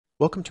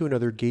Welcome to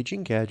another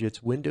Gauging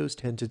Gadgets Windows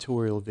 10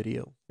 tutorial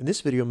video. In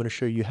this video, I'm going to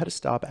show you how to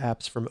stop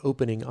apps from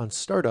opening on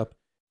startup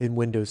in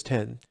Windows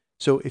 10.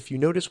 So if you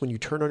notice when you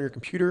turn on your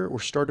computer or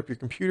start up your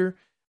computer,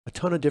 a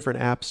ton of different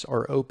apps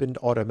are opened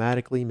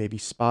automatically, maybe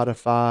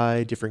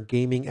Spotify, different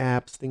gaming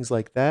apps, things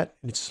like that,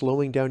 and it's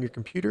slowing down your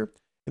computer.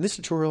 In this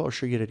tutorial, I'll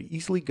show you how to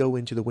easily go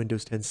into the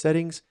Windows 10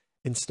 settings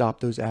and stop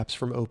those apps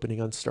from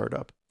opening on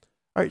startup.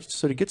 All right,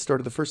 so to get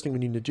started, the first thing we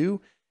need to do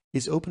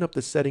is open up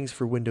the settings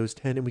for Windows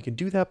 10, and we can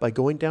do that by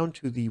going down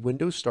to the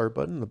Windows Start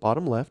button in the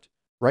bottom left,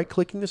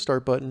 right-clicking the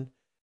Start button,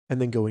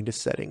 and then going to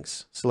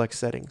Settings. Select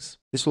Settings.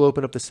 This will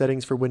open up the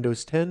settings for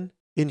Windows 10.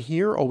 In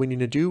here, all we need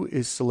to do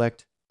is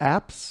select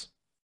Apps,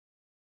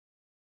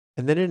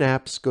 and then in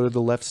Apps, go to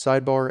the left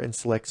sidebar and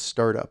select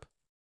Startup.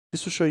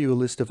 This will show you a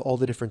list of all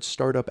the different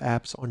startup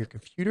apps on your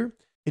computer.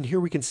 And here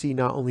we can see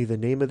not only the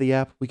name of the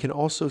app, we can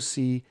also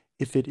see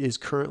if it is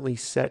currently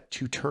set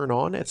to turn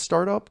on at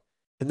startup,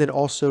 and then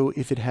also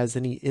if it has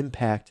any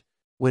impact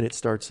when it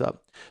starts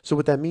up. So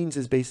what that means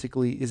is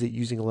basically, is it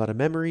using a lot of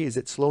memory? Is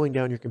it slowing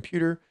down your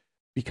computer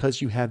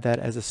because you have that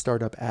as a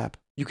startup app?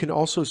 You can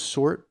also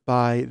sort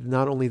by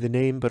not only the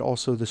name, but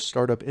also the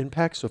startup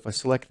impact. So if I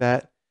select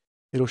that,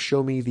 it'll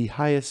show me the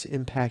highest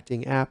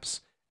impacting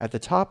apps at the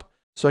top,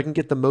 so I can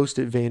get the most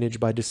advantage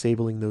by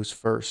disabling those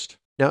first.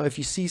 Now, if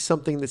you see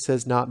something that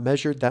says not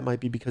measured, that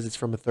might be because it's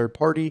from a third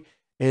party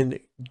and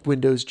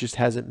Windows just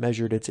hasn't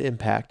measured its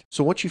impact.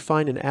 So once you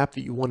find an app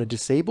that you want to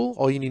disable,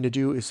 all you need to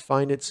do is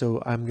find it.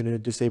 So I'm going to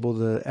disable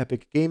the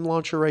Epic Game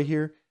Launcher right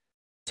here,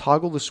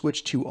 toggle the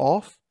switch to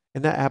off,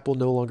 and that app will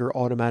no longer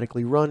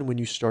automatically run when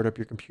you start up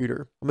your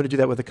computer. I'm going to do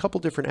that with a couple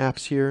different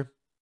apps here.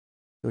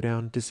 Go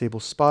down, disable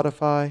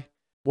Spotify.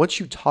 Once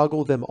you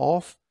toggle them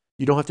off,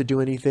 you don't have to do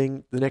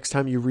anything. The next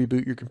time you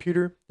reboot your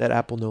computer, that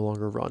app will no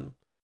longer run.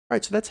 All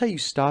right, so that's how you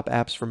stop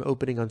apps from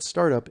opening on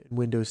startup in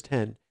Windows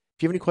 10.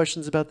 If you have any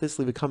questions about this,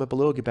 leave a comment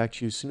below. I'll get back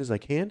to you as soon as I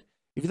can.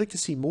 If you'd like to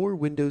see more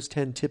Windows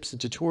 10 tips and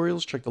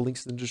tutorials, check the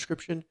links in the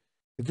description.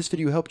 If this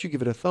video helped you,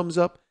 give it a thumbs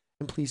up,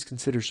 and please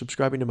consider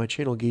subscribing to my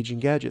channel, Gauging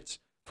Gadgets,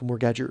 for more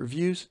gadget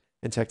reviews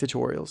and tech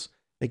tutorials.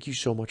 Thank you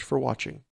so much for watching.